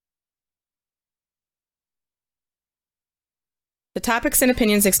The topics and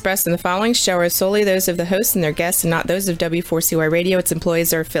opinions expressed in the following show are solely those of the hosts and their guests and not those of W4CY Radio, its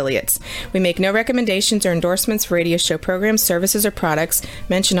employees, or affiliates. We make no recommendations or endorsements for radio show programs, services, or products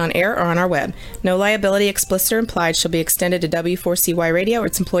mentioned on air or on our web. No liability, explicit or implied, shall be extended to W4CY Radio or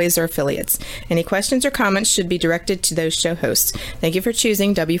its employees or affiliates. Any questions or comments should be directed to those show hosts. Thank you for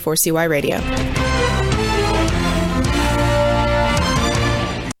choosing W4CY Radio.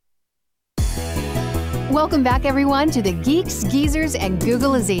 Welcome back, everyone, to the Geeks, Geezers, and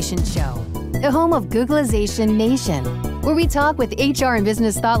Googleization Show, the home of Googleization Nation, where we talk with HR and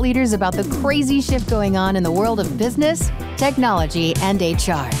business thought leaders about the crazy shift going on in the world of business, technology, and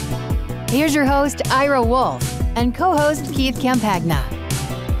HR. Here's your host, Ira Wolf, and co-host Keith Campagna.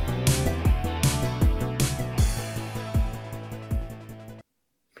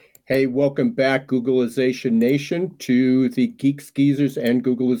 Hey, welcome back, Googleization Nation, to the Geeks, Geezers, and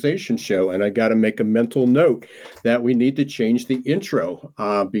Googleization Show. And I got to make a mental note that we need to change the intro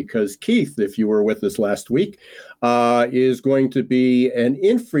because Keith, if you were with us last week, is going to be an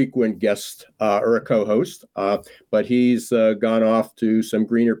infrequent guest or a co-host, but he's gone off to some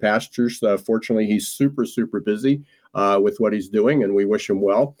greener pastures. Fortunately, he's super, super busy with what he's doing, and we wish him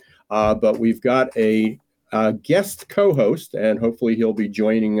well. But we've got a guest co-host, and hopefully he'll be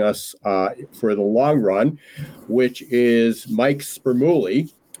joining us for the long run, which is Mike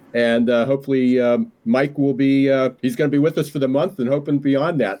Spermuli. And hopefully Mike will be, he's going to be with us for the month and hoping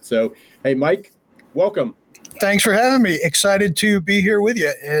beyond that. So, hey, Mike, welcome. Thanks for having me. Excited to be here with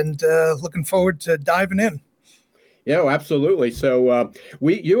you and looking forward to diving in. Yeah, absolutely. So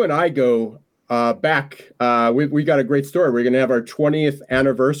you and I go back. We got a great story. We're going to have our 20th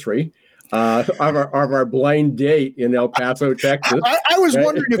anniversary of our blind date in El Paso, Texas. I was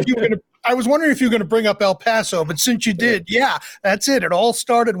wondering if you were going to. I was wondering if you were going to bring up El Paso, but since you did, yeah, that's it. It all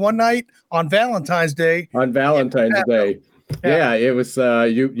started one night on Valentine's Day. On Valentine's Day, yeah, it was.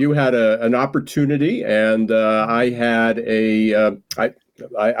 You had an opportunity, and I had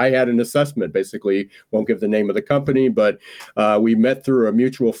I had an assessment. Basically, won't give the name of the company, but we met through a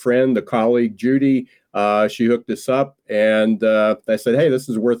mutual friend, a colleague, Judy. She hooked us up, and I said, hey, this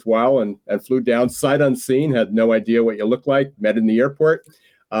is worthwhile, and flew down sight unseen, had no idea what you look like, met in the airport,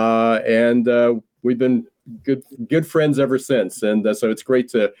 and we've been good friends ever since. And so it's great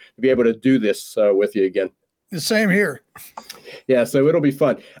to be able to do this with you again. The same here. Yeah, so it'll be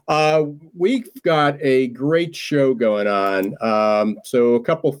fun. We've got a great show going on. So a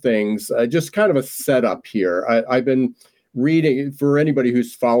couple things, just kind of a setup here. I've been reading, for anybody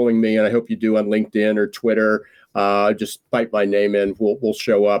who's following me, and I hope you do on LinkedIn or Twitter, just type my name in, we'll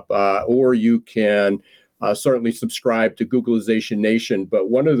show up, or you can certainly subscribe to Googleization Nation. But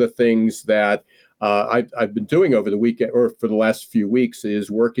one of the things that I've been doing over the weekend, or for the last few weeks,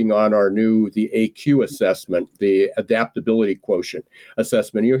 is working on the AQ assessment, the adaptability quotient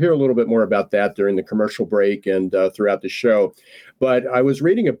assessment. You'll hear a little bit more about that during the commercial break and throughout the show. But I was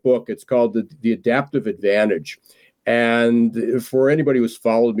reading a book. It's called The Adaptive Advantage. And for anybody who's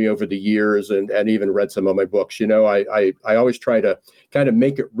followed me over the years and even read some of my books, I always try to kind of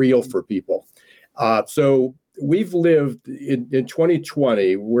make it real for people. So we've lived in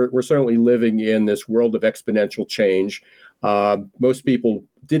 2020, we're certainly living in this world of exponential change. Most people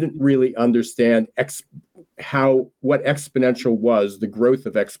didn't really understand what exponential was, the growth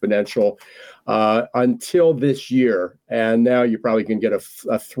of exponential, until this year. And now you probably can get a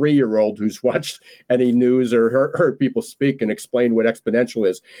 3-year-old who's watched any news or heard people speak and explain what exponential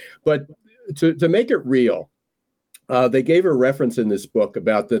is. But to make it real, they gave a reference in this book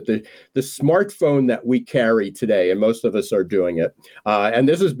about the smartphone that we carry today, and most of us are doing it. And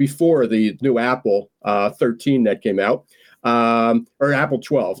this is before the new Apple 13 that came out. Or Apple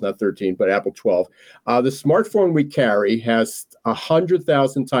 12, not 13, but Apple 12. The smartphone we carry has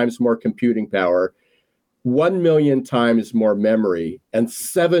 100,000 times more computing power, 1 million times more memory, and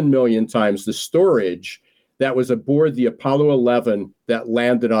 7 million times the storage that was aboard the Apollo 11 that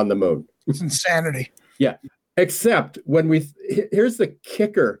landed on the moon. It's insanity. Yeah, except here's the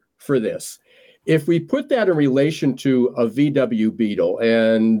kicker for this. If we put that in relation to a VW Beetle,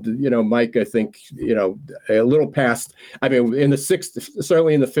 and, Mike, I think, a little past, in the 60s,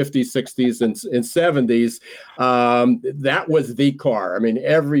 certainly in the 50s, 60s, and 70s, that was the car.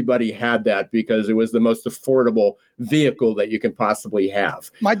 Everybody had that because it was the most affordable vehicle that you can possibly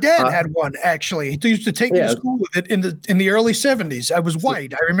have. My dad had one, actually. He used to take me to school with it in the early 70s. I was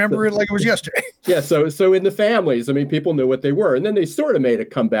white. I remember it like it was yesterday. Yeah, so in the families, people knew what they were. And then they sort of made a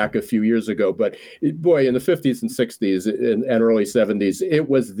comeback a few years ago. But boy, in the 50s and 60s and early 70s, it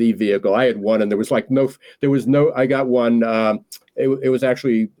was the vehicle. I had one, and I got one it was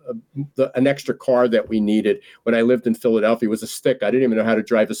actually an extra car that we needed. When I lived in Philadelphia, it was a stick. I didn't even know how to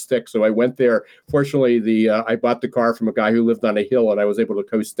drive a stick. So I went there. Fortunately, I bought the car from a guy who lived on a hill, and I was able to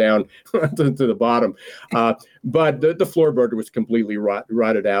coast down to the bottom. But the floorboard was completely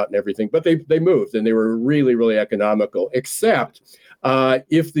rotted out and everything. But they moved, and they were really, really economical, except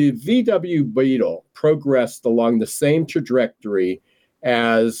if the VW Beetle progressed along the same trajectory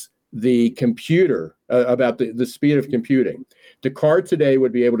as the computer, about the speed of computing, the car today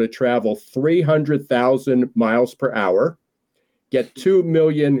would be able to travel 300,000 miles per hour, get 2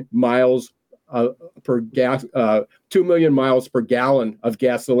 million miles per 2 million miles per gallon of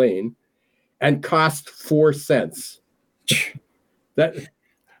gasoline, and cost 4 cents.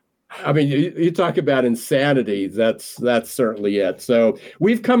 You talk about insanity. That's certainly it. So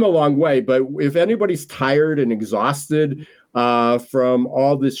we've come a long way. But if anybody's tired and exhausted from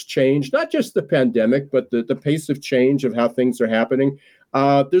all this change, not just the pandemic, but the pace of change of how things are happening,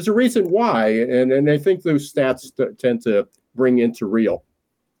 there's a reason why. And I think those stats tend to bring into real.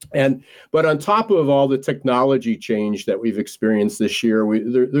 But on top of all the technology change that we've experienced this year,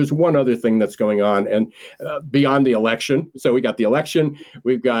 there's one other thing that's going on, and beyond the election. So we got the election,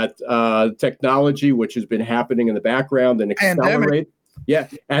 we've got technology, which has been happening in the background and accelerated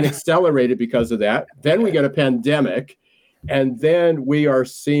because of that. Then we got a pandemic, and then we are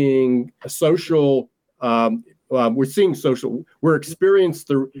seeing social. We're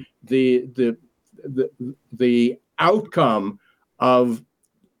experiencing the outcome of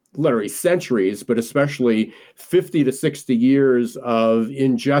literally centuries, but especially 50 to 60 years of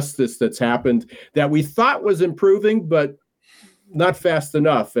injustice that's happened that we thought was improving, but not fast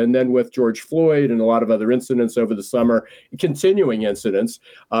enough. And then with George Floyd and a lot of other incidents over the summer, continuing incidents,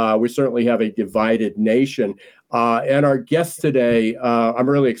 we certainly have a divided nation. And our guest today, I'm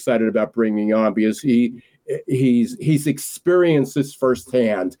really excited about bringing on because he's experienced this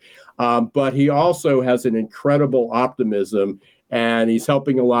firsthand, but he also has an incredible optimism. And he's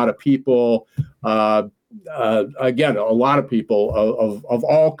helping a lot of people, again, a lot of people of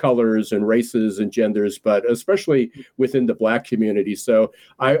all colors and races and genders, but especially within the Black community. So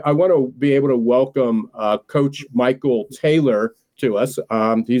I want to be able to welcome Coach Michael Taylor to us.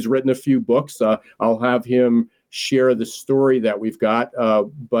 He's written a few books. I'll have him share the story that we've got.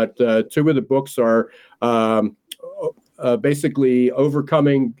 But two of the books are basically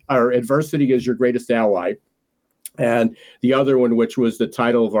Overcoming Our Adversity is Your Greatest Ally. And the other one, which was the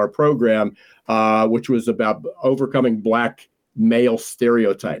title of our program, which was about overcoming Black male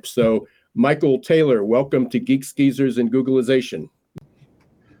stereotypes. So, Michael Taylor, welcome to Geeks, Geezers, and Googlization.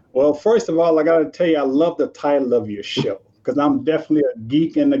 Well, first of all, I got to tell you, I love the title of your show because I'm definitely a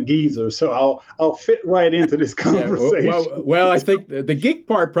geek and a geezer. So I'll fit right into this conversation. Yeah, well, I think the geek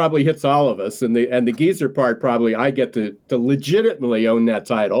part probably hits all of us, and the geezer part probably I get to legitimately own that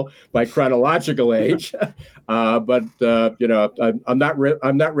title by chronological age. But I'm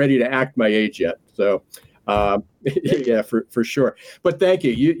not ready to act my age yet. So yeah, for sure. But thank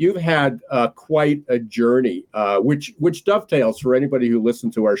you. You've had quite a journey, which dovetails for anybody who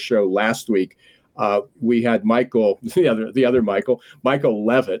listened to our show last week. We had Michael, the other Michael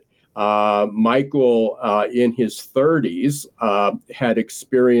Levitt. Michael, in his 30s, had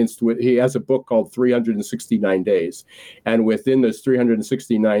experienced. He has a book called 369 Days, and within those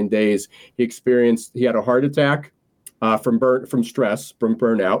 369 days, he had a heart attack from stress, from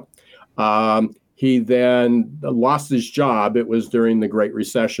burnout. He then lost his job. It was during the Great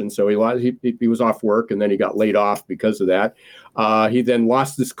Recession, so he was off work, and then he got laid off because of that. He then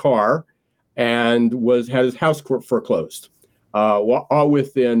lost his car and had his house foreclosed, all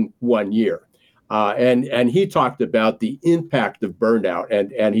within 1 year. And he talked about the impact of burnout,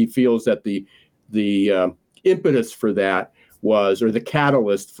 and he feels that the impetus for that was, or the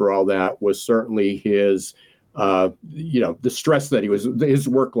catalyst for all that was certainly his, the stress that his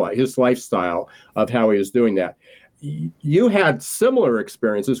work life, his lifestyle of how he was doing that. You had similar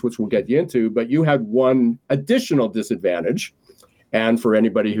experiences, which we'll get you into, but you had one additional disadvantage. And for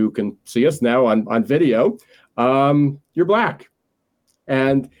anybody who can see us now on video, you're Black.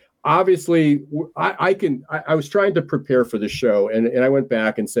 And obviously, I was trying to prepare for the show, and I went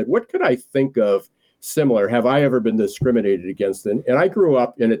back and said, what could I think of similar? Have I ever been discriminated against? And I grew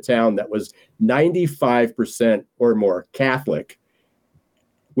up in a town that was 95% or more Catholic,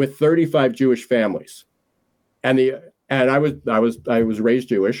 with 35 Jewish families. And I was raised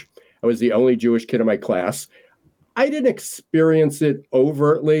Jewish. I was the only Jewish kid in my class. I didn't experience it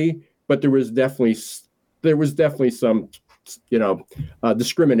overtly, but there was definitely some,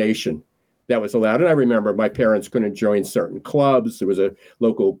 discrimination that was allowed. And I remember my parents couldn't join certain clubs. There was a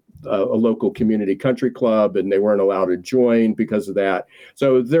local a local community country club, and they weren't allowed to join because of that.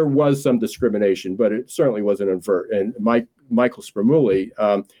 So there was some discrimination, but it certainly wasn't overt. And Michael Spramulli,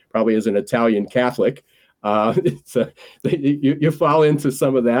 probably as an Italian Catholic, you fall into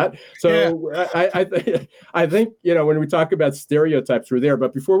some of that. So yeah. I think, when we talk about stereotypes, we're there.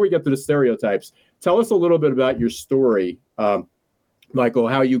 But before we get to the stereotypes, tell us a little bit about your story, Michael,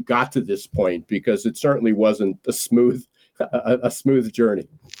 how you got to this point, because it certainly wasn't a smooth journey.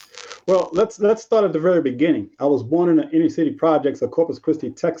 Well, let's start at the very beginning. I was born in the inner city projects of Corpus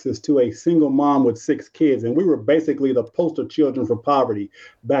Christi, Texas, to a single mom with 6 kids, and we were basically the poster children for poverty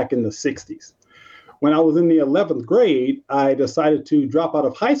back in the 60s. When I was in the 11th grade, I decided to drop out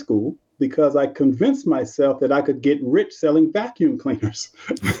of high school because I convinced myself that I could get rich selling vacuum cleaners.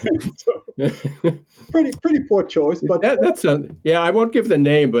 pretty poor choice, but I won't give the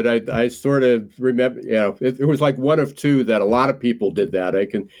name, but I sort of remember. It was like one of two that a lot of people did that.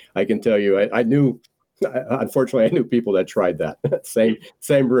 I can tell you. I knew. Unfortunately, I knew people that tried that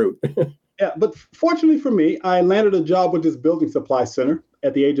same route. Yeah, but fortunately for me, I landed a job with this building supply center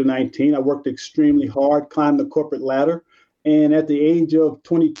at the age of 19. I worked extremely hard, climbed the corporate ladder. And at the age of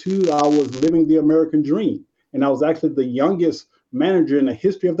 22, I was living the American dream. And I was actually the youngest manager in the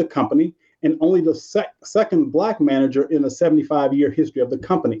history of the company, and only the second Black manager in the 75-year history of the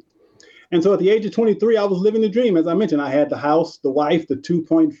company. And so at the age of 23, I was living the dream. As I mentioned, I had the house, the wife, the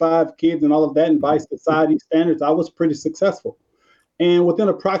 2.5 kids, and all of that. And by society standards, I was pretty successful. And within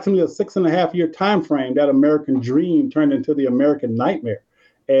approximately a 6.5-year time frame, that American dream turned into the American nightmare,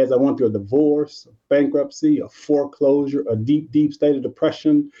 as I went through a divorce, a bankruptcy, a foreclosure, a deep, deep state of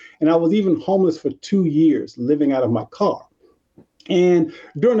depression. And I was even homeless for 2 years, living out of my car. And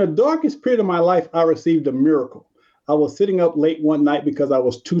during the darkest period of my life, I received a miracle. I was sitting up late one night because I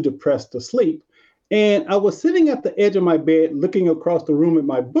was too depressed to sleep. And I was sitting at the edge of my bed, looking across the room at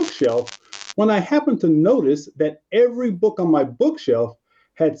my bookshelf, when I happened to notice that every book on my bookshelf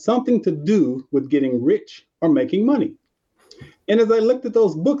had something to do with getting rich or making money. And as I looked at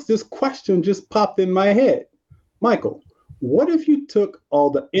those books, this question just popped in my head. Michael, what if you took all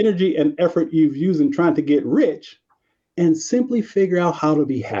the energy and effort you've used in trying to get rich and simply figure out how to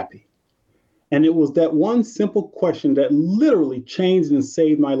be happy? And it was that one simple question that literally changed and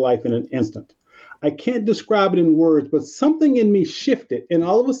saved my life in an instant. I can't describe it in words, but something in me shifted, and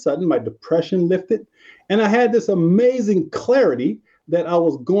all of a sudden my depression lifted, and I had this amazing clarity that I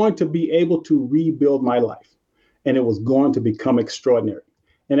was going to be able to rebuild my life, and it was going to become extraordinary.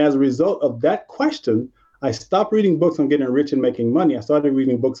 And as a result of that question, I stopped reading books on getting rich and making money. I started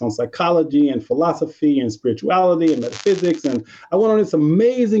reading books on psychology and philosophy and spirituality and metaphysics, and I went on this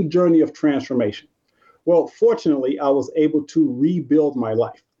amazing journey of transformation. Well, fortunately, I was able to rebuild my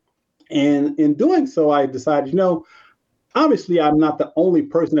life. And in doing so, I decided, obviously I'm not the only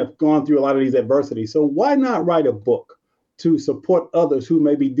person that's gone through a lot of these adversities. So why not write a book to support others who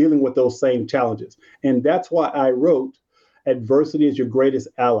may be dealing with those same challenges? And that's why I wrote Adversity is Your Greatest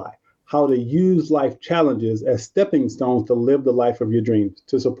Ally: How to Use Life Challenges as Stepping Stones to Live the Life of Your Dreams,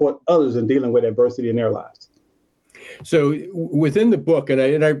 to support others in dealing with adversity in their lives. So within the book,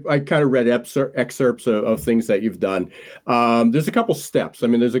 and I kind of read excerpts of things that you've done, there's a couple steps. I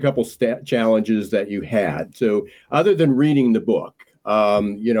mean, there's a couple challenges that you had. So other than reading the book,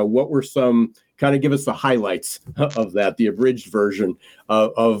 what were some, kind of give us the highlights of that, the abridged version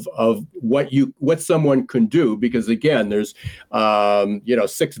of what someone can do, because again, there's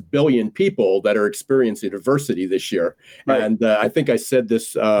 6 billion people that are experiencing adversity this year, right. And I think I said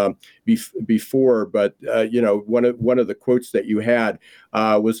this before, but one of the quotes that you had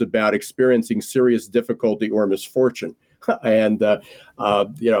was about experiencing serious difficulty or misfortune. And, I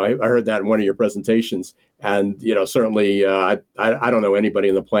heard that in one of your presentations. And, certainly, I don't know anybody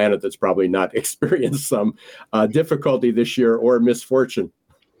on the planet that's probably not experienced some difficulty this year or misfortune.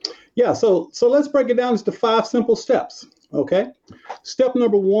 Yeah, so let's break it down into 5 simple steps, okay? Step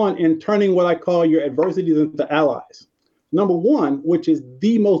number 1 in turning what I call your adversities into allies. Number 1, which is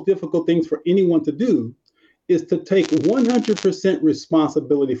the most difficult things for anyone to do, is to take 100%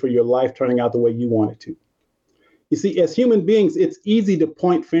 responsibility for your life turning out the way you want it to. You see, as human beings, it's easy to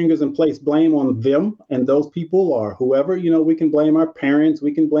point fingers and place blame on them and those people or whoever. We can blame our parents,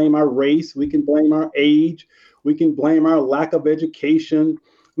 we can blame our race, we can blame our age, we can blame our lack of education.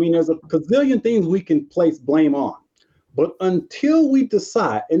 I mean, there's a gazillion things we can place blame on. But until we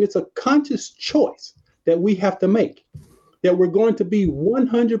decide, and it's a conscious choice that we have to make, that we're going to be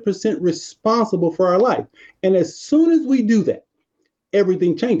 100% responsible for our life. And as soon as we do that,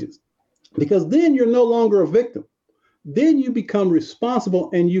 everything changes. Because then you're no longer a victim. Then you become responsible,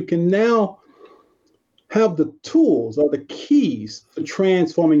 and you can now have the tools or the keys to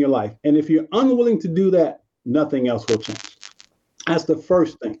transforming your life. And if you're unwilling to do that, nothing else will change. That's the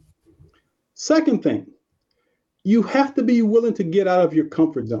first thing. Second thing, you have to be willing to get out of your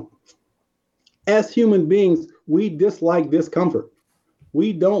comfort zone. As human beings, we dislike discomfort.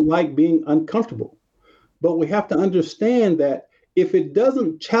 We don't like being uncomfortable. But we have to understand that if it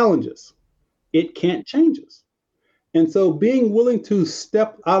doesn't challenge us, it can't change us. And so being willing to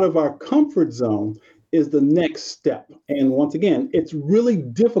step out of our comfort zone is the next step. And once again, it's really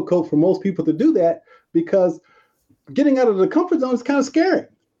difficult for most people to do that because getting out of the comfort zone is kind of scary.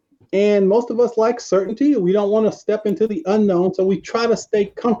 And most of us like certainty. We don't want to step into the unknown. So we try to stay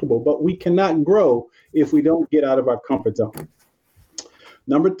comfortable, but we cannot grow if we don't get out of our comfort zone.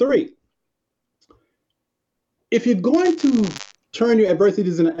 Number 3, if you're going to turn your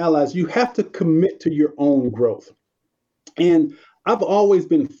adversities into allies, you have to commit to your own growth. And I've always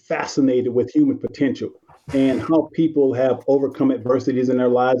been fascinated with human potential and how people have overcome adversities in their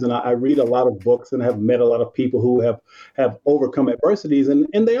lives. And I read a lot of books and have met a lot of people who have overcome adversities, and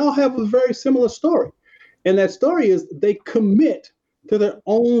they all have a very similar story. And that story is they commit to their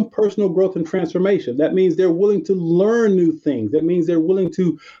own personal growth and transformation. That means they're willing to learn new things. That means they're willing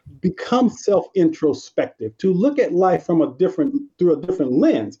to become self-introspective, to look at life through a different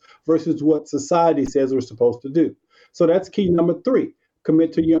lens versus what society says we're supposed to do. So that's key number 3,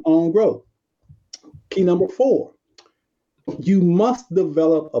 commit to your own growth. Key number 4, you must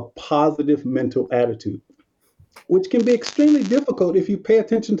develop a positive mental attitude, which can be extremely difficult if you pay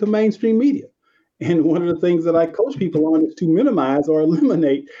attention to mainstream media. And one of the things that I coach people on is to minimize or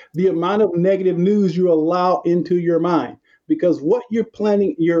eliminate the amount of negative news you allow into your mind, because what you're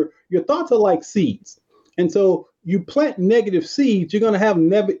planting, your thoughts are like seeds. And so you plant negative seeds, you're going to have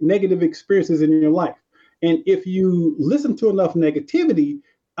negative experiences in your life. And if you listen to enough negativity,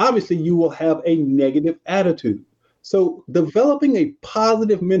 obviously you will have a negative attitude. So developing a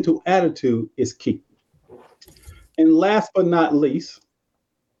positive mental attitude is key. And last but not least,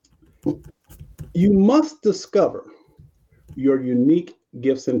 you must discover your unique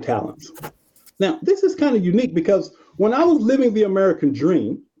gifts and talents. Now, this is kind of unique because when I was living the American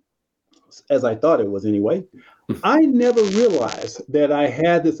dream, as I thought it was anyway, I never realized that I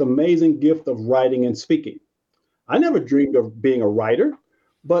had this amazing gift of writing and speaking. I never dreamed of being a writer,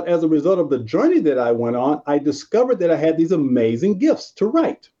 but as a result of the journey that I went on, I discovered that I had these amazing gifts to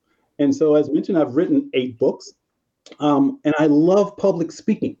write. And so, as mentioned, I've written 8 books, and I love public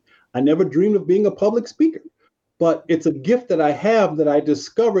speaking. I never dreamed of being a public speaker, but it's a gift that I have that I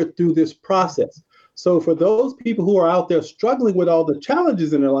discovered through this process. So for those people who are out there struggling with all the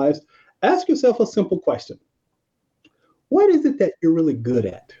challenges in their lives, ask yourself a simple question. What is it that you're really good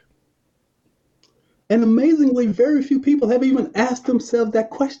at? And amazingly, very few people have even asked themselves that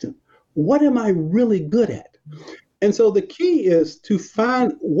question. What am I really good at? And so the key is to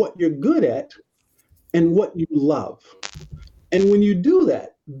find what you're good at and what you love. And when you do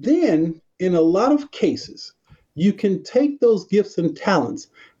that, then in a lot of cases, you can take those gifts and talents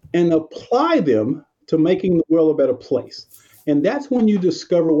and apply them to making the world a better place. And that's when you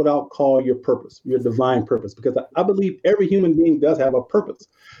discover what I'll call your purpose, your divine purpose, because I believe every human being does have a purpose.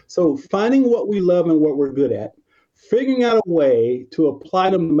 So finding what we love and what we're good at, figuring out a way to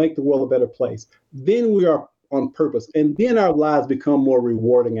apply them to make the world a better place, then we are on purpose. And then our lives become more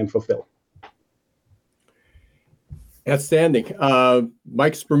rewarding and fulfilling. Outstanding.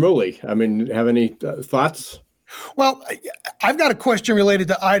 Mike Spermulli, have any thoughts? Well, I've got a question related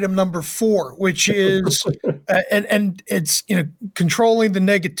to item number 4, which is, and it's, controlling the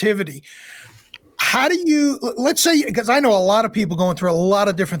negativity. How do you, let's say, because I know a lot of people going through a lot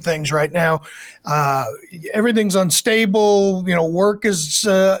of different things right now. Everything's unstable, work is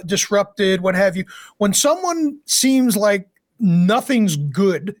disrupted, what have you. When someone seems like nothing's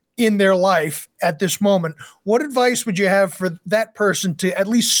good in their life at this moment, what advice would you have for that person to at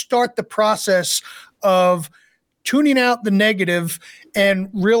least start the process of tuning out the negative and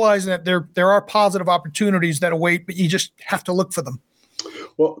realizing that there are positive opportunities that await, but you just have to look for them?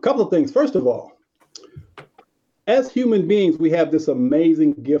 Well, a couple of things. First of all, as human beings, we have this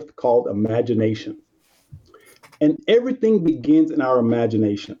amazing gift called imagination. And everything begins in our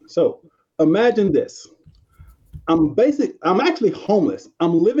imagination. So imagine this. I'm actually homeless.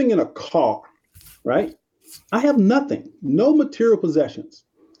 I'm living in a car, right? I have nothing, no material possessions.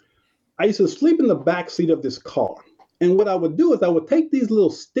 I used to sleep in the back seat of this car. And what I would do is I would take these little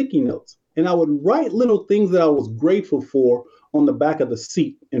sticky notes and I would write little things that I was grateful for on the back of the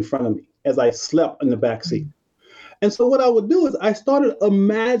seat in front of me as I slept in the back seat. And so what I would do is I started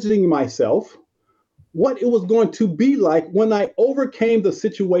imagining myself what it was going to be like when I overcame the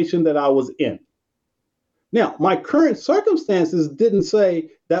situation that I was in. Now, my current circumstances didn't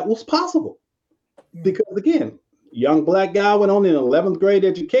say that was possible. Because again, young Black guy went on an 11th grade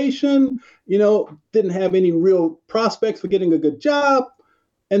education, didn't have any real prospects for getting a good job.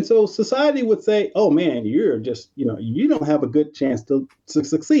 And so society would say, oh man, you're just, you don't have a good chance to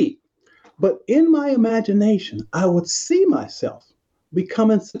succeed. But in my imagination, I would see myself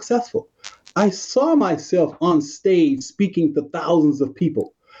becoming successful. I saw myself on stage speaking to thousands of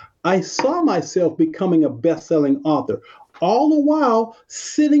people. I saw myself becoming a best-selling author, all the while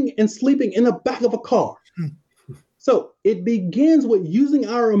sitting and sleeping in the back of a car. So it begins with using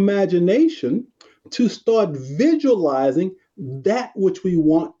our imagination to start visualizing that which we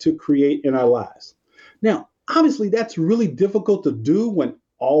want to create in our lives. Now, obviously, that's really difficult to do when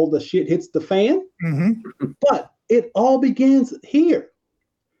all the shit hits the fan, but it all begins here.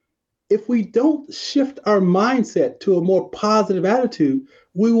 If we don't shift our mindset to a more positive attitude,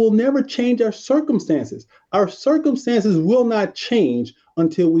 we will never change our circumstances. Our circumstances will not change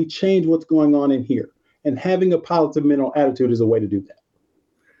until we change what's going on in here. And having a positive mental attitude is a way to do that.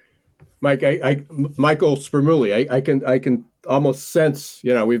 Mike, Michael Spermuli, I can almost sense,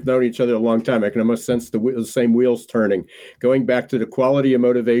 we've known each other a long time. I can almost sense the same wheels turning, going back to the quality of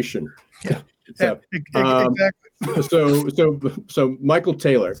motivation. Yeah, exactly. So Michael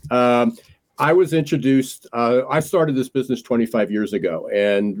Taylor, I was introduced, I started this business 25 years ago,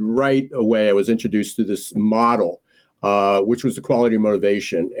 and right away I was introduced to this model, which was the quality of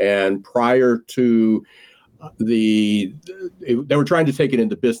motivation. And prior to they were trying to take it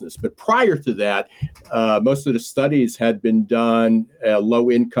into business. But prior to that, most of the studies had been done,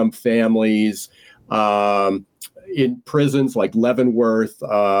 low-income families, in prisons like Leavenworth,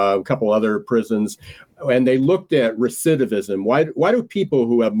 a couple other prisons, and they looked at recidivism. Why do people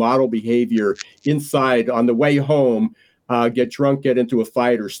who have model behavior inside on the way home get drunk, get into a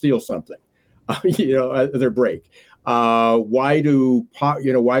fight, or steal something, their break? Why do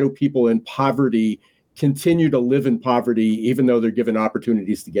people in poverty continue to live in poverty even though they're given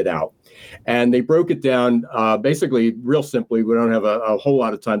opportunities to get out? And they broke it down basically real simply. We don't have a whole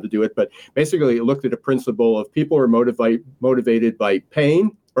lot of time to do it, but basically it looked at a principle of people are motivated by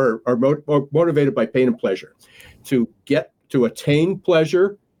pain or motivated by pain and pleasure, to attain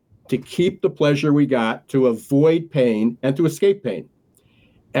pleasure, to keep the pleasure we got, to avoid pain, and to escape pain.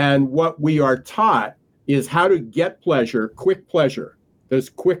 And what we are taught is how to get pleasure, those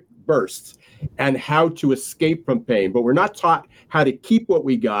quick bursts, and how to escape from pain. But we're not taught how to keep what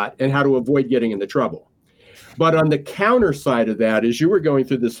we got and how to avoid getting into trouble. But on the counter side of that, as you were going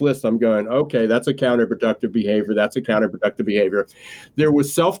through this list, I'm going, okay, that's a counterproductive behavior. That's a counterproductive behavior. There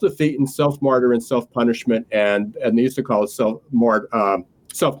was self-defeat and self-martyr and self-punishment, and they used to call it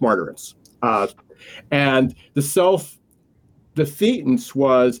self-martyrance. And the self-defeatance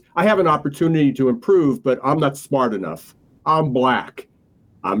was, I have an opportunity to improve, but I'm not smart enough. I'm Black.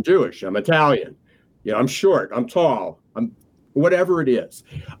 I'm Jewish. I'm Italian. I'm short. I'm tall. I'm whatever it is.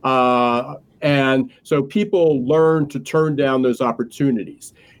 And so people learn to turn down those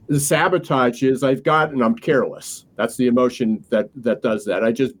opportunities. The sabotage is I've got, and I'm careless. That's the emotion that does that.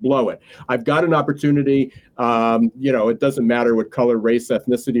 I just blow it. I've got an opportunity. It doesn't matter what color, race,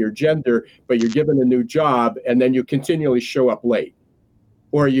 ethnicity, or gender, but you're given a new job, and then you continually show up late,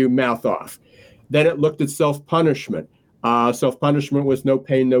 or you mouth off. Then it looked at self-punishment. Self-punishment was no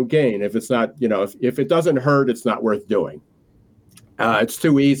pain, no gain. If it's not, if it doesn't hurt, it's not worth doing. It's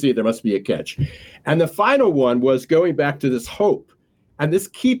too easy. There must be a catch. And the final one was going back to this hope. And this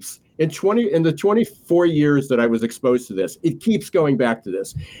keeps, in the 24 years that I was exposed to this, it keeps going back to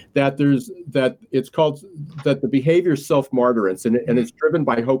this, that it's called, that the behavior is self-martyrance, and it's driven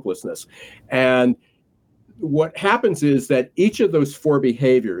by hopelessness. And what happens is that each of those four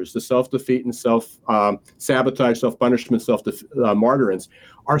behaviors, the self-defeat and self-sabotage, self-punishment, self-martyrance,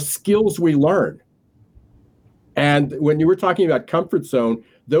 are skills we learn. And when you were talking about comfort zone,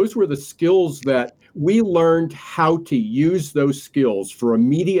 those were the skills that we learned how to use those skills for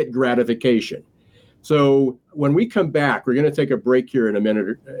immediate gratification. So when we come back, we're going to take a break here in a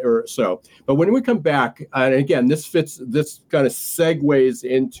minute or so. But when we come back, and again, this kind of segues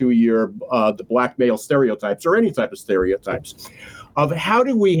into the black male stereotypes, or any type of stereotypes, of how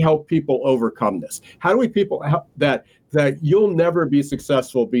do we help people overcome this? How do we people help that you'll never be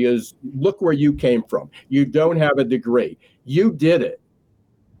successful because look where you came from. You don't have a degree. You did it,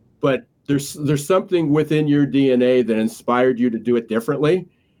 but there's something within your DNA that inspired you to do it differently.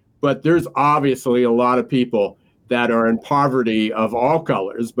 But there's obviously a lot of people that are in poverty of all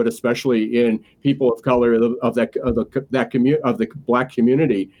colors, but especially in people of color of the Black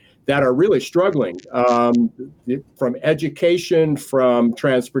community, that are really struggling, from education, from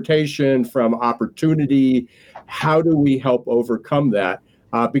transportation, from opportunity. How do we help overcome that?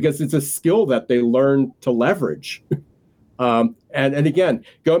 Because it's a skill that they learn to leverage. And again,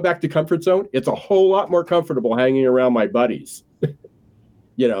 going back to comfort zone, it's a whole lot more comfortable hanging around my buddies,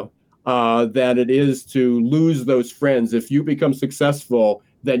 than it is to lose those friends. If you become successful,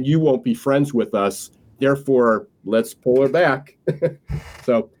 then you won't be friends with us. Therefore, let's pull it back.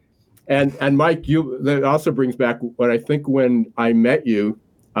 So, and Mike, that also brings back what I think when I met you,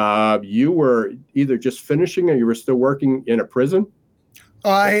 you were either just finishing or you were still working in a prison.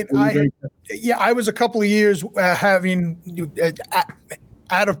 I was a couple of years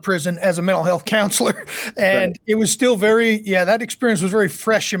out of prison as a mental health counselor, and It was still that experience was very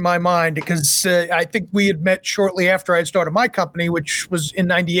fresh in my mind, because I think we had met shortly after I had started my company, which was in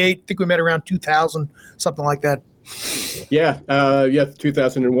 '98. I think we met around 2000, something like that.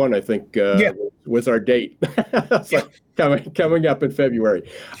 2001, I think, was our date. Coming up in February.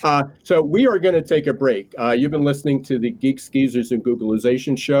 So we are going to take a break. You've been listening to the Geeks, Geezers, and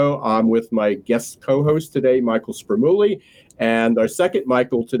Googlization show. I'm with my guest co-host today, Michael Spermulli. And our second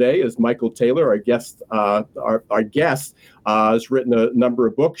Michael today is Michael Taylor. Our guest has written a number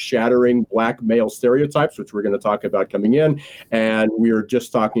of books, Shattering Black Male Stereotypes, which we're going to talk about coming in. And we are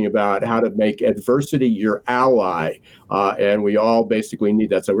just talking about how to make adversity your ally. And we all basically need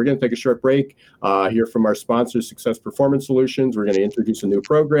that. So we're going to take a short break, hear from our sponsor, Success Performance Solutions. We're going to introduce a new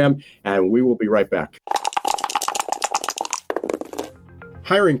program, and we will be right back.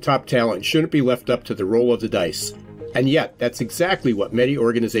 Hiring top talent shouldn't be left up to the roll of the dice. And yet, that's exactly what many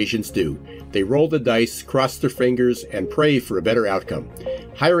organizations do. They roll the dice, cross their fingers, and pray for a better outcome.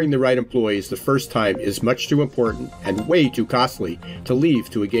 Hiring the right employees the first time is much too important and way too costly to leave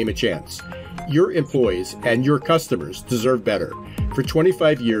to a game of chance. Your employees and your customers deserve better. For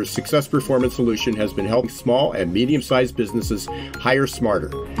 25 years, Success Performance Solution has been helping small and medium-sized businesses hire smarter.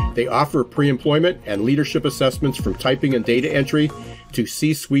 They offer pre-employment and leadership assessments from typing and data entry to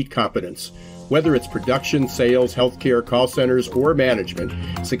C-suite competence. Whether it's production, sales, healthcare, call centers, or management,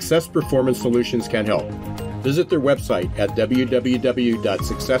 Success Performance Solutions can help. Visit their website at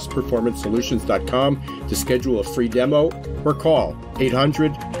www.successperformancesolutions.com to schedule a free demo or call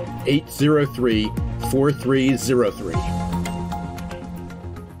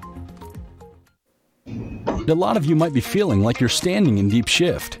 800-803-4303. A lot of you might be feeling like you're standing in deep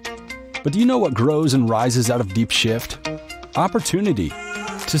shift. But do you know what grows and rises out of deep shift? Opportunity.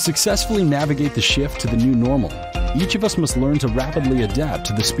 To successfully navigate the shift to the new normal, each of us must learn to rapidly adapt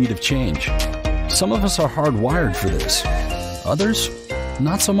to the speed of change. Some of us are hardwired for this. Others,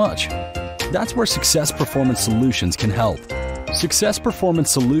 not so much. That's where Success Performance Solutions can help. Success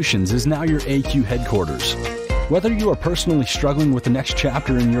Performance Solutions is now your AQ headquarters. Whether you are personally struggling with the next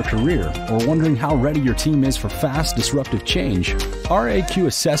chapter in your career or wondering how ready your team is for fast, disruptive change, our AQ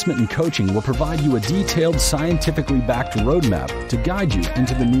assessment and coaching will provide you a detailed, scientifically backed roadmap to guide you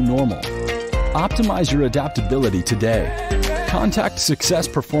into the new normal. Optimize your adaptability today. Contact Success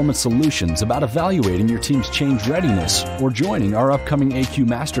Performance Solutions about evaluating your team's change readiness or joining our upcoming AQ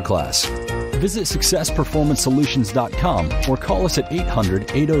Masterclass. Visit successperformancesolutions.com or call us at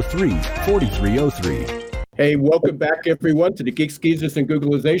 800-803-4303. Hey, welcome back, everyone, to the Geeks, Geezers, and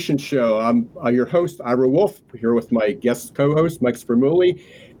Googlization show. I'm your host, Ira Wolf, here with my guest co-host, Mike Spermulli,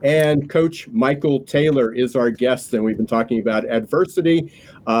 and Coach Michael Taylor is our guest, and we've been talking about adversity.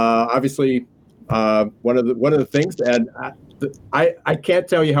 Obviously, one of the things, and I can't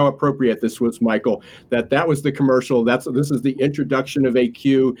tell you how appropriate this was, Michael, that was the commercial. This is the introduction of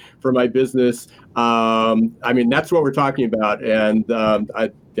AQ for my business. That's what we're talking about, and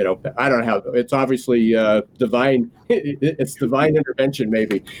I don't know how. It's obviously divine. It's divine intervention,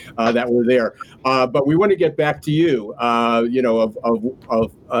 maybe, that we're there. But we want to get back to you.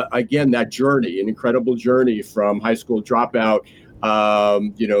 Again, that journey, an incredible journey from high school dropout,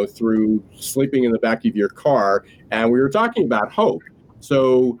 through sleeping in the back of your car, and we were talking about hope.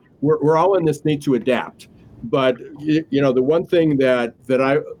 So we're all in this need to adapt. But the one thing that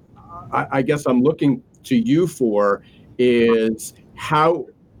I guess I'm looking to you for is how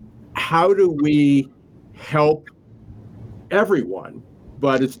do we help everyone,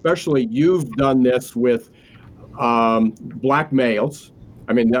 but especially you've done this with Black males.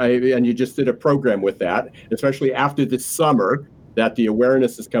 And you just did a program with that, especially after this summer that the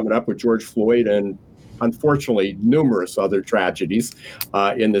awareness is coming up with George Floyd and unfortunately numerous other tragedies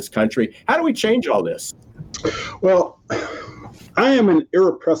in this country. How do we change all this? Well, I am an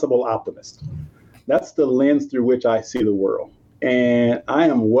irrepressible optimist. That's the lens through which I see the world. And I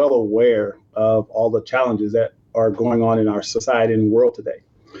am well aware of all the challenges that are going on in our society and world today.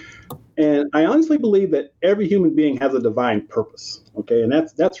 And I honestly believe that every human being has a divine purpose. Okay. And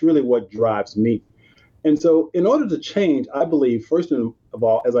that's really what drives me. And so in order to change, I believe, first of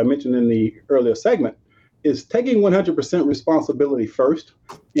all, as I mentioned in the earlier segment, is taking 100% responsibility first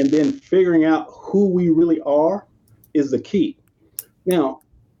and then figuring out who we really are is the key. Now,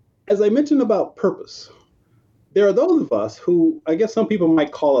 as I mentioned about purpose, there are those of us who I guess some people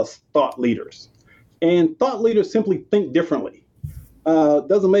might call us thought leaders. And thought leaders simply think differently.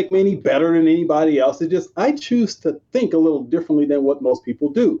 Doesn't make me any better than anybody else. It just, I choose to think a little differently than what most people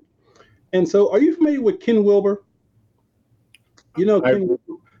do. And so, are you familiar with Ken Wilber? You know,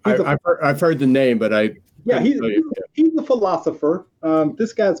 I've heard the name, but he's a philosopher.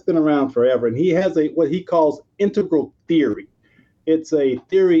 This guy's been around forever, and he has what he calls integral theory. It's a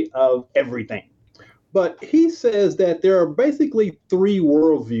theory of everything. But he says that there are basically three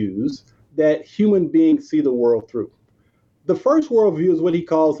worldviews that human beings see the world through. The first worldview is what he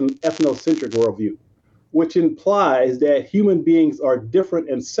calls an ethnocentric worldview, which implies that human beings are different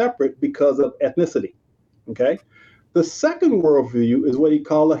and separate because of ethnicity. Okay. The second worldview is what he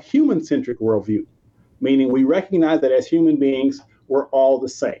calls a human-centric worldview, meaning we recognize that as human beings, we're all the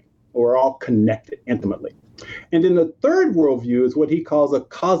same, we're all connected intimately. And then the third worldview is what he calls a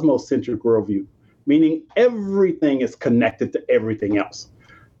cosmocentric worldview, meaning everything is connected to everything else.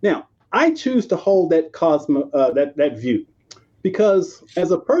 Now, I choose to hold that that view because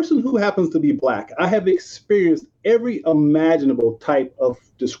as a person who happens to be Black, I have experienced every imaginable type of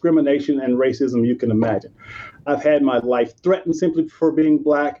discrimination and racism you can imagine. I've had my life threatened simply for being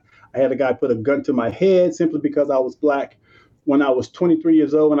Black. I had a guy put a gun to my head simply because I was Black. When I was 23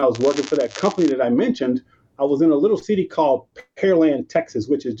 years old, when I was working for that company that I mentioned, I was in a little city called Pearland, Texas,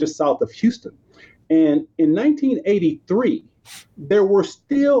 which is just south of Houston. And in 1983, there were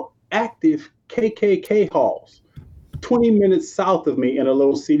still active KKK halls 20 minutes south of me in a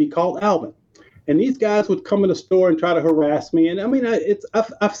little city called Alvin. And these guys would come in the store and try to harass me. And I mean,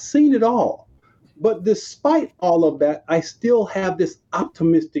 I've seen it all. But despite all of that, I still have this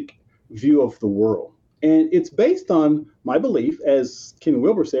optimistic view of the world. And it's based on my belief, as Ken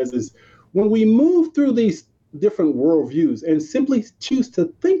Wilber says, is when we move through these different worldviews and simply choose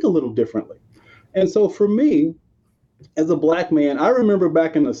to think a little differently. And so for me, as a Black man, I remember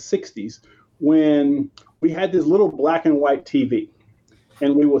back in the 60s when we had this little black and white TV.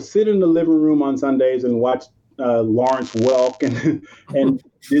 And we would sit in the living room on Sundays and watch Lawrence Welk and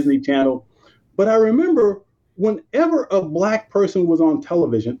Disney Channel. But I remember whenever a Black person was on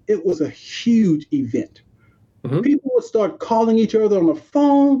television, it was a huge event. Mm-hmm. People would start calling each other on the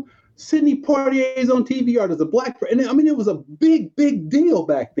phone. Sidney Poitier's on TV, or there's a Black person. And I mean, it was a big, big deal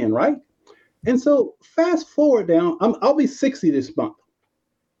back then, right? And so fast forward down, I'll be 60 this month.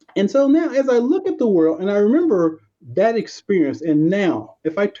 And so now as I look at the world and I remember that experience, and now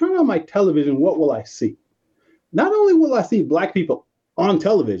if I turn on my television, what will I see? Not only will I see Black people on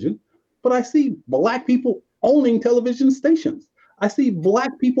television, but I see Black people owning television stations. I see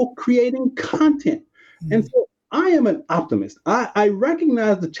Black people creating content. Mm-hmm. And so I am an optimist. I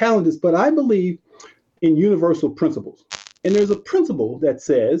recognize the challenges, but I believe in universal principles. And there's a principle that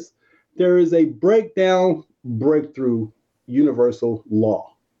says there is a breakthrough universal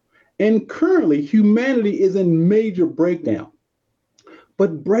law. And currently, humanity is in major breakdown.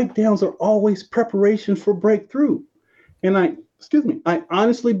 But breakdowns are always preparation for breakthrough. And I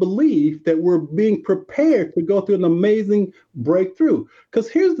honestly believe that we're being prepared to go through an amazing breakthrough. Because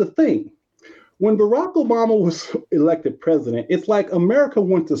here's the thing. When Barack Obama was elected president, it's like America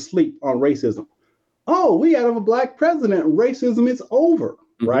went to sleep on racism. Oh, we have a Black president. Racism is over,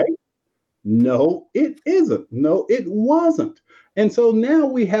 right? No, it isn't. No, it wasn't. And so now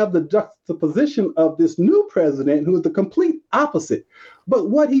we have the juxtaposition of this new president who is the complete opposite. But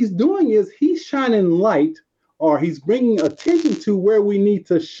what he's doing is he's shining light, or he's bringing attention to where we need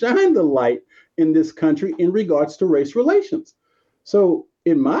to shine the light in this country in regards to race relations. So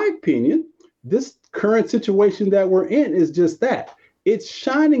in my opinion, this current situation that we're in is just that. It's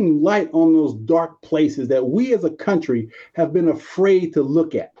shining light on those dark places that we as a country have been afraid to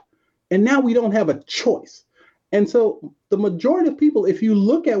look at. And now we don't have a choice. And so the majority of people, if you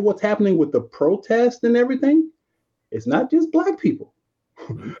look at what's happening with the protest and everything, it's not just Black people.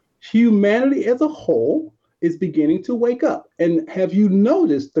 Humanity as a whole is beginning to wake up. And have you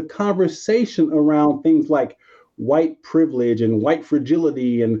noticed the conversation around things like white privilege and white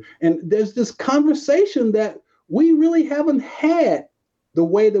fragility? And there's this conversation that we really haven't had the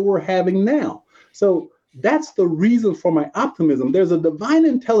way that we're having now. So that's the reason for my optimism. There's a divine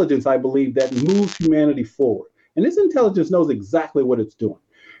intelligence, I believe, that moves humanity forward. And this intelligence knows exactly what it's doing.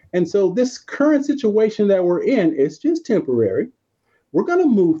 And so this current situation that we're in is just temporary. We're going to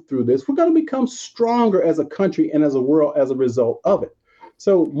move through this. We're going to become stronger as a country and as a world as a result of it.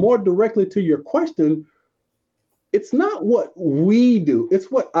 So more directly to your question, it's not what we do,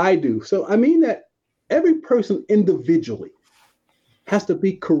 it's what I do. So I mean that every person individually has to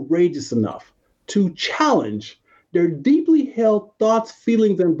be courageous enough to challenge their deeply held thoughts,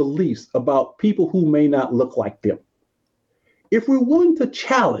 feelings, and beliefs about people who may not look like them. If we're willing to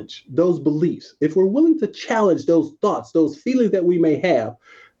challenge those beliefs, if we're willing to challenge those thoughts, those feelings that we may have,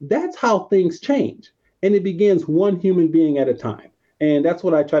 that's how things change. And it begins one human being at a time. And that's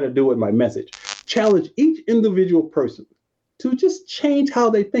what I try to do with my message. Challenge each individual person to just change how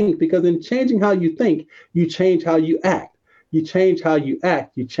they think, because in changing how you think, you change how you act. You change how you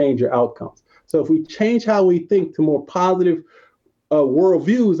act, you change your outcomes. So if we change how we think to more positive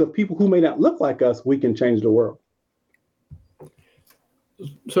worldviews of people who may not look like us, we can change the world.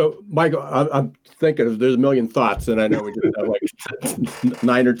 So, Michael, I'm thinking there's a million thoughts, and I know we just have like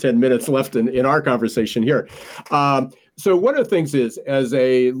 9 or 10 minutes left in our conversation here. So one of the things is, as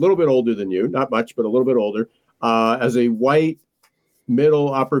a little bit older than you, not much, but a little bit older, as a white,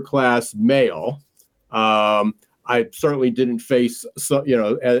 middle, upper class male, I certainly didn't face,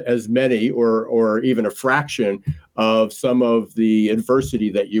 as many or even a fraction of some of the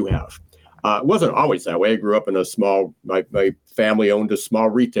adversity that you have. It wasn't always that way. I grew up in my family owned a small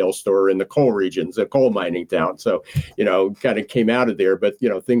retail store in the coal regions, a coal mining town. So, kind of came out of there, but,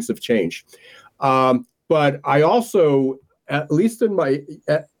 things have changed. But I also, at least in I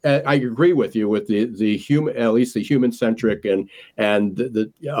agree with you with the human, at least the human-centric and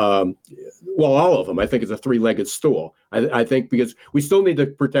all of them. I think it's a three-legged stool. I think because we still need to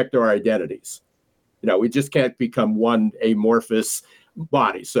protect our identities. We just can't become one amorphous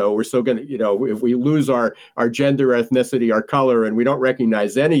body. So we're still going to, if we lose our gender, ethnicity, our color, and we don't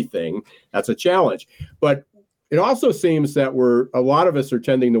recognize anything, that's a challenge. But it also seems that a lot of us are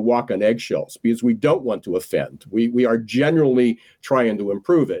tending to walk on eggshells because we don't want to offend. We are generally trying to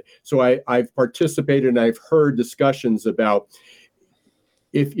improve it. So I've participated and I've heard discussions about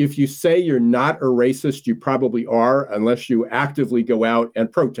if you say you're not a racist, you probably are, unless you actively go out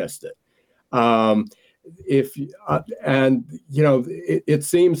and protest it. It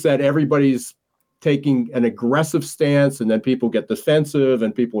seems that everybody's taking an aggressive stance, and then people get defensive,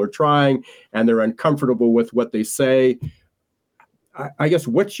 and people are trying, and they're uncomfortable with what they say. I guess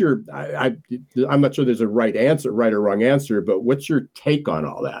I'm not sure there's a right or wrong answer, but what's your take on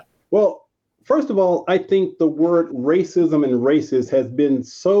all that? Well, first of all, I think the word racism and racist has been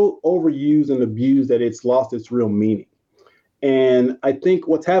so overused and abused that it's lost its real meaning. And I think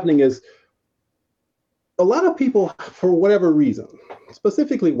what's happening is a lot of people, for whatever reason,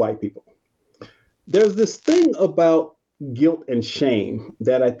 specifically white people, there's this thing about guilt and shame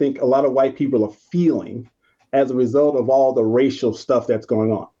that I think a lot of white people are feeling as a result of all the racial stuff that's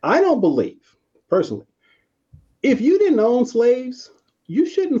going on. I don't believe, personally, if you didn't own slaves, you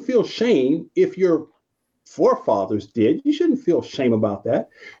shouldn't feel shame if your forefathers did. You shouldn't feel shame about that.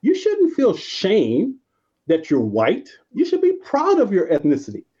 You shouldn't feel shame that you're white. You should be proud of your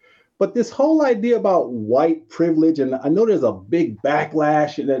ethnicity. But this whole idea about white privilege, and I know there's a big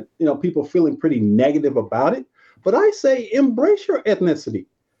backlash and that, people feeling pretty negative about it, but I say embrace your ethnicity.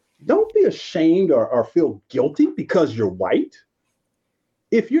 Don't be ashamed or feel guilty because you're white.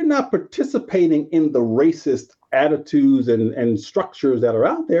 If you're not participating in the racist attitudes and structures that are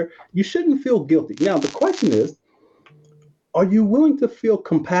out there, you shouldn't feel guilty. Now, the question is, are you willing to feel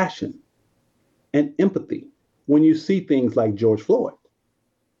compassion and empathy when you see things like George Floyd?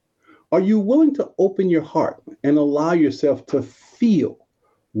 Are you willing to open your heart and allow yourself to feel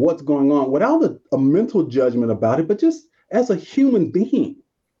what's going on without a mental judgment about it, but just as a human being?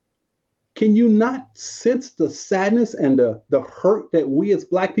 Can you not sense the sadness and the hurt that we as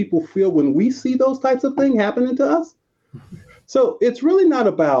Black people feel when we see those types of things happening to us? So it's really not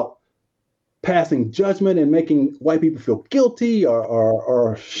about passing judgment and making white people feel guilty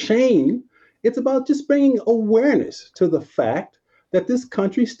or shame. It's about just bringing awareness to the fact that this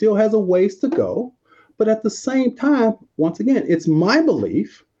country still has a ways to go. But at the same time, once again, it's my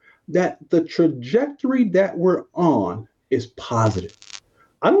belief that the trajectory that we're on is positive.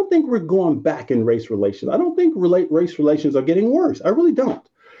 I don't think we're going back in race relations. I don't think race relations are getting worse. I really don't.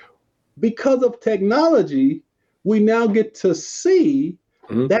 Because of technology, we now get to see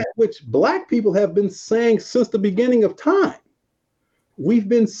that which Black people have been saying since the beginning of time. We've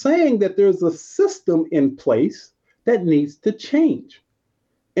been saying that there's a system in place that needs to change.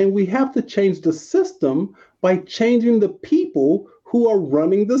 And we have to change the system by changing the people who are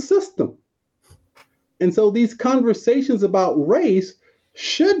running the system. And so these conversations about race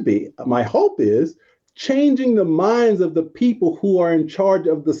should be, my hope is, changing the minds of the people who are in charge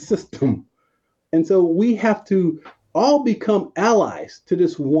of the system. And so we have to all become allies to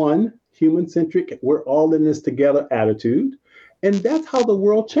this one human-centric, we're all in this together attitude. And that's how the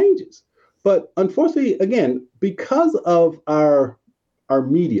world changes. But unfortunately, again, because of our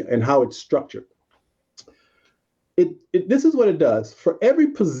media and how it's structured, this is what it does. For every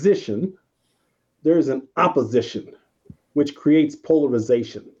position, there is an opposition, which creates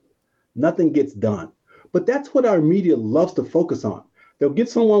polarization. Nothing gets done. But that's what our media loves to focus on. They'll get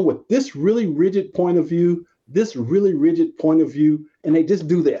someone with this really rigid point of view, this really rigid point of view, and they just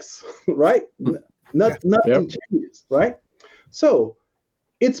do this, right? Nothing changes, right? So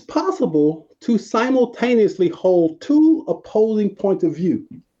it's possible to simultaneously hold two opposing points of view.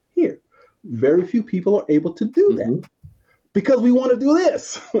 Here, very few people are able to do that because we want to do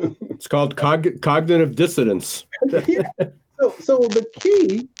this. It's called cognitive dissonance. Yeah. So the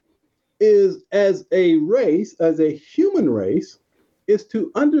key is, as a race, as a human race, is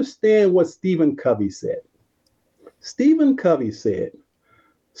to understand what Stephen Covey said. Stephen Covey said,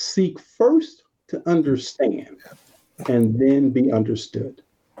 seek first to understand and then be understood.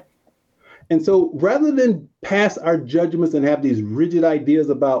 And so rather than pass our judgments and have these rigid ideas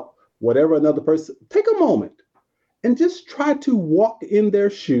about whatever another person, take a moment and just try to walk in their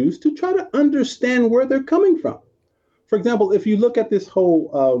shoes to try to understand where they're coming from. For example, if you look at this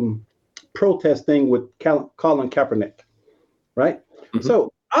whole protest thing with Colin Kaepernick, right? Mm-hmm.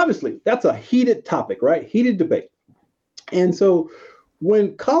 So obviously that's a heated topic, right? Heated debate. And so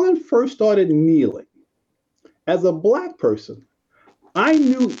when Colin first started kneeling, as a Black person, I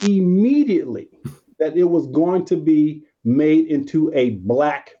knew immediately that it was going to be made into a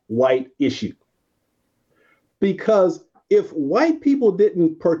Black-white issue. Because if white people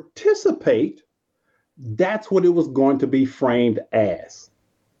didn't participate, that's what it was going to be framed as.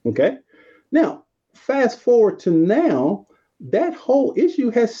 Okay? Now, fast forward to now, that whole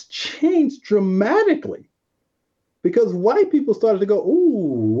issue has changed dramatically because white people started to go,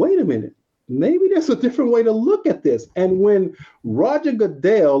 ooh, wait a minute. Maybe there's a different way to look at this. And when Roger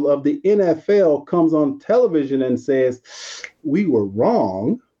Goodell of the NFL comes on television and says, we were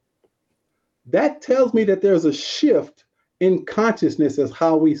wrong, that tells me that there's a shift in consciousness as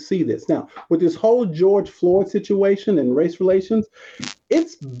how we see this. Now, with this whole George Floyd situation and race relations,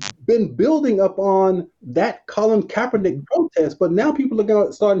 it's been building up on that Colin Kaepernick protest, but now people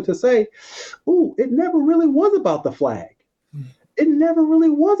are starting to say, ooh, it never really was about the flag. It never really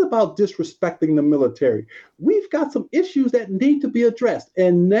was about disrespecting the military. We've got some issues that need to be addressed.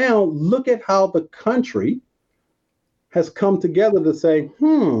 And now look at how the country has come together to say,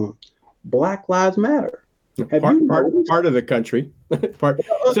 Black Lives Matter. Part of the country.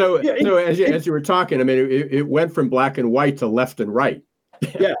 So as you were talking, I mean, it went from black and white to left and right.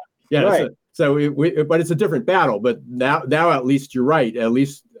 Yeah. Right. But it's a different battle. But now at least you're right. At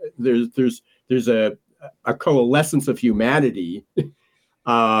least there's a coalescence of humanity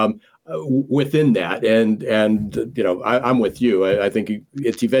within that, and you know, I'm with you. I think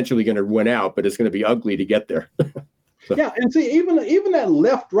it's eventually going to win out, but it's going to be ugly to get there. So. Yeah, and see, even that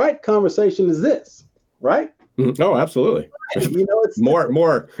left-right conversation is this, right? Oh, absolutely. You know, it's more.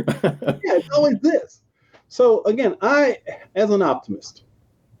 Yeah, it's always this. So again, I, as an optimist,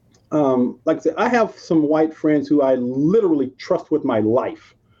 like I said, I have some white friends who I literally trust with my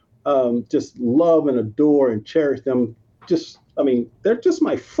life. Just love and adore and cherish them. They're just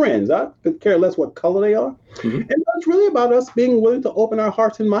my friends. I could care less what color they are. Mm-hmm. And that's really about us being willing to open our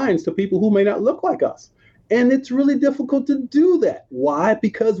hearts and minds to people who may not look like us. And it's really difficult to do that. Why?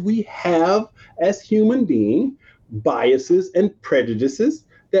 Because we have, as human beings, biases and prejudices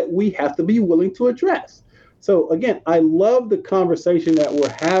that we have to be willing to address. So again, I love the conversation that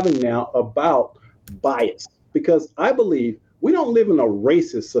we're having now about bias, because I believe we don't live in a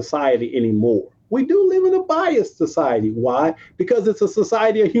racist society anymore. We do live in a biased society. Why? Because it's a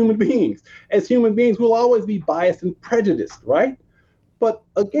society of human beings. As human beings, we'll always be biased and prejudiced, right? But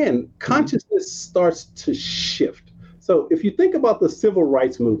again, consciousness starts to shift. So if you think about the civil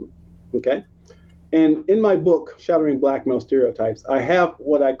rights movement, okay? And in my book, Shattering Black Male Stereotypes, I have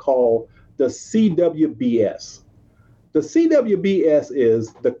what I call the CWBS. The CWBS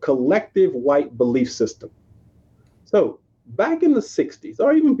is the collective white belief system. So back in the 60s,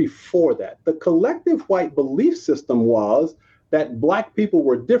 or even before that, the collective white belief system was that Black people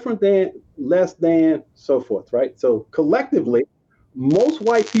were different than, less than, so forth, right? So collectively, most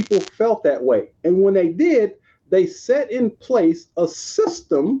white people felt that way. And when they did, they set in place a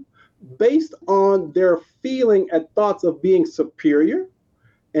system based on their feeling and thoughts of being superior.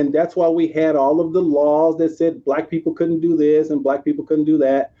 And that's why we had all of the laws that said Black people couldn't do this and Black people couldn't do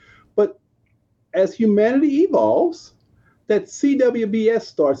that. But as humanity evolves, that CWBS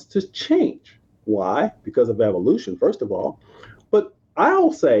starts to change. Why? Because of evolution, first of all. But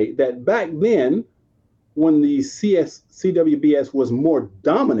I'll say that back then, when the CWBS was more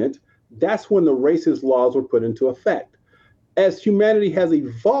dominant, that's when the racist laws were put into effect. As humanity has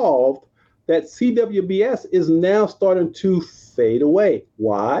evolved, that CWBS is now starting to fade away.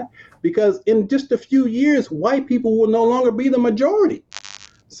 Why? Because in just a few years, white people will no longer be the majority.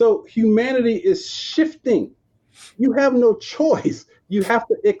 So humanity is shifting. You have no choice. You have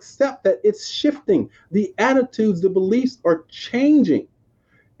to accept that it's shifting. The attitudes, the beliefs are changing.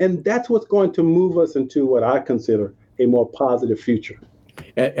 And that's what's going to move us into what I consider a more positive future.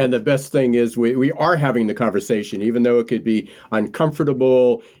 And the best thing is we are having the conversation, even though it could be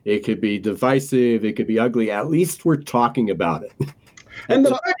uncomfortable, it could be divisive, it could be ugly. At least we're talking about it. And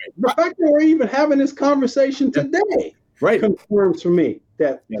the fact that we're even having this conversation today confirms for me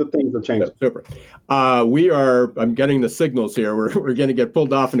that the things are changing. Super. I'm getting the signals here. We're going to get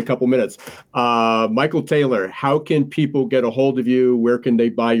pulled off in a couple minutes. Michael Taylor, how can people get a hold of you? Where can they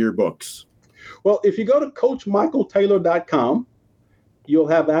buy your books? Well, if you go to CoachMichaelTaylor.com, you'll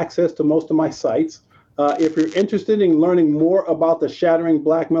have access to most of my sites. If you're interested in learning more about the Shattering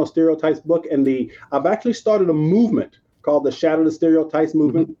Black Male Stereotypes book, I've actually started a movement called the Shatter the Stereotypes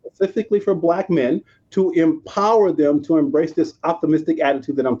movement, specifically for Black men, to empower them to embrace this optimistic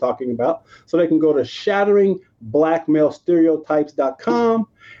attitude that I'm talking about. So they can go to ShatteringBlackMaleStereotypes.com.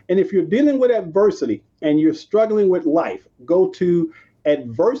 And if you're dealing with adversity and you're struggling with life, go to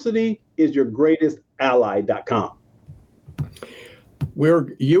AdversityIsYourGreatestAlly.com.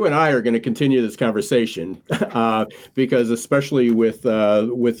 You and I are going to continue this conversation because, especially with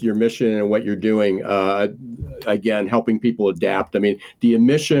your mission and what you're doing, again, helping people adapt. I mean, the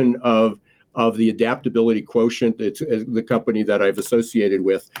mission of the adaptability quotient, it's the company that I've associated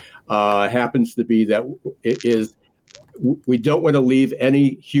with, happens to be that we don't want to leave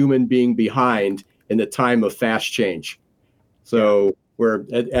any human being behind in the time of fast change. So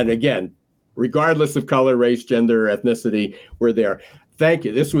and again, regardless of color, race, gender, ethnicity, we're there. Thank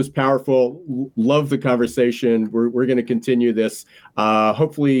you. This was powerful. Love the conversation. We're going to continue this.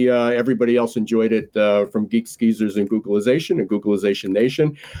 Hopefully, everybody else enjoyed it from Geeks, Geezers, and Googlization and Googlization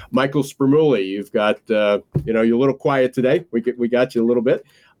Nation. Michael Spermulli, you've got you're a little quiet today. We got you a little bit.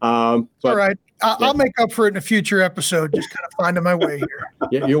 All right. I'll make up for it in a future episode. Just kind of finding my way here.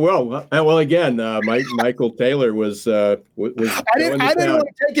 Yeah, you will. Well, again, Michael Taylor was. I didn't want to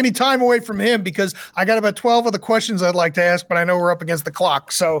take any time away from him because I got about 12 other questions I'd like to ask, but I know we're up against the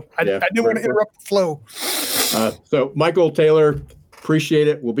clock, so I didn't want to interrupt the flow. So, Michael Taylor, appreciate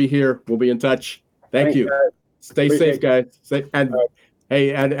it. We'll be here. We'll be in touch. Thank you. Guys. Stay safe, guys. And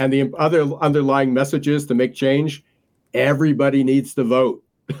hey, and the other underlying messages to make change. Everybody needs to vote.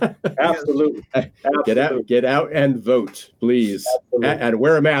 Absolutely. Get out and vote, please. And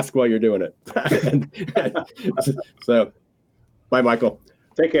wear a mask while you're doing it. So, bye, Michael.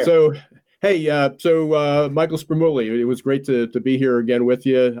 Take care. So, hey, Michael Spermulli, it was great to be here again with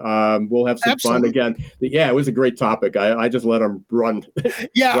you. We'll have some fun again. Yeah, it was a great topic. I just let him run.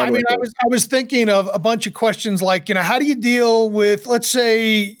 Yeah, I was thinking of a bunch of questions like, how do you deal with, let's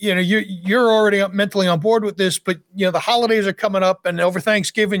say, you're already mentally on board with this, but the holidays are coming up, and over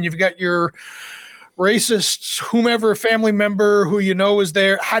Thanksgiving you've got your racist whomever family member who is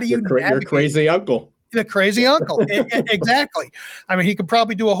there. How do you your crazy uncle? The crazy uncle. Exactly. I mean, he could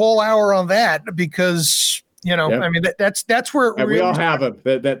probably do a whole hour on that because, I mean, that's where it really. We all have them.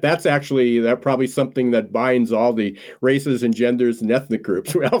 That's probably something that binds all the races and genders and ethnic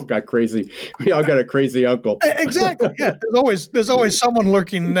groups. We all got a crazy uncle. Exactly. Yeah. There's always someone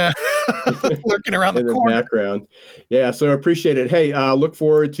lurking around in the corner. Background. Yeah. So I appreciate it. Hey, look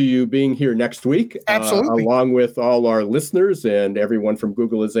forward to you being here next week. Absolutely. Along with all our listeners and everyone from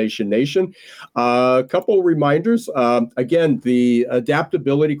Googlization Nation. A couple reminders. Again, the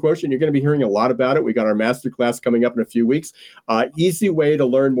adaptability quotient, you're going to be hearing a lot about it. We got our masterclass coming up in a few weeks. Easy way to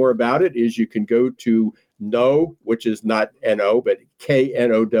learn more about it is you can go to know, which is not N-O, but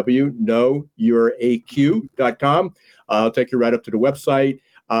K-N-O-W, knowyouraq.com. I'll take you right up to the website.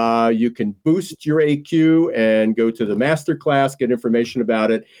 You can boost your AQ and go to the masterclass, get information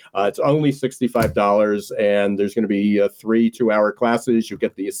about it. It's only $65, and there's going to be 3 2-hour classes. You'll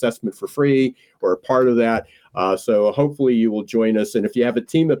get the assessment for free or a part of that. So hopefully you will join us. And if you have a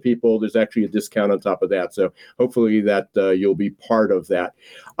team of people, there's actually a discount on top of that. So hopefully that you'll be part of that.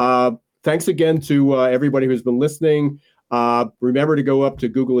 Thanks again to everybody who's been listening. Remember to go up to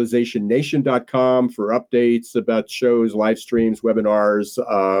Googlizationnation.com for updates about shows, live streams, webinars,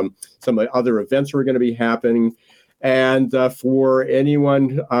 some of the other events we're going to be happening. And for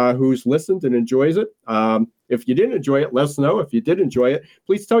anyone who's listened and enjoys it, if you didn't enjoy it, let us know. If you did enjoy it,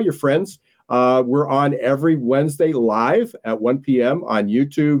 please tell your friends. We're on every Wednesday live at 1 p.m. on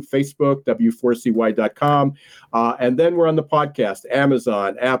YouTube, Facebook, W4CY.com. And then we're on the podcast,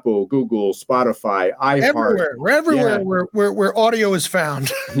 Amazon, Apple, Google, Spotify, iHeart. Everywhere. We're everywhere where audio is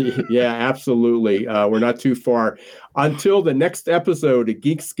found. Yeah, absolutely. We're not too far. Until the next episode of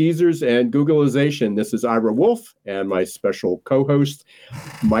Geeks, Geezers, and Googleization, this is Ira Wolf and my special co-host,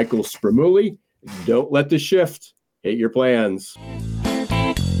 Michael Spramuli. Don't let the shift hit your plans.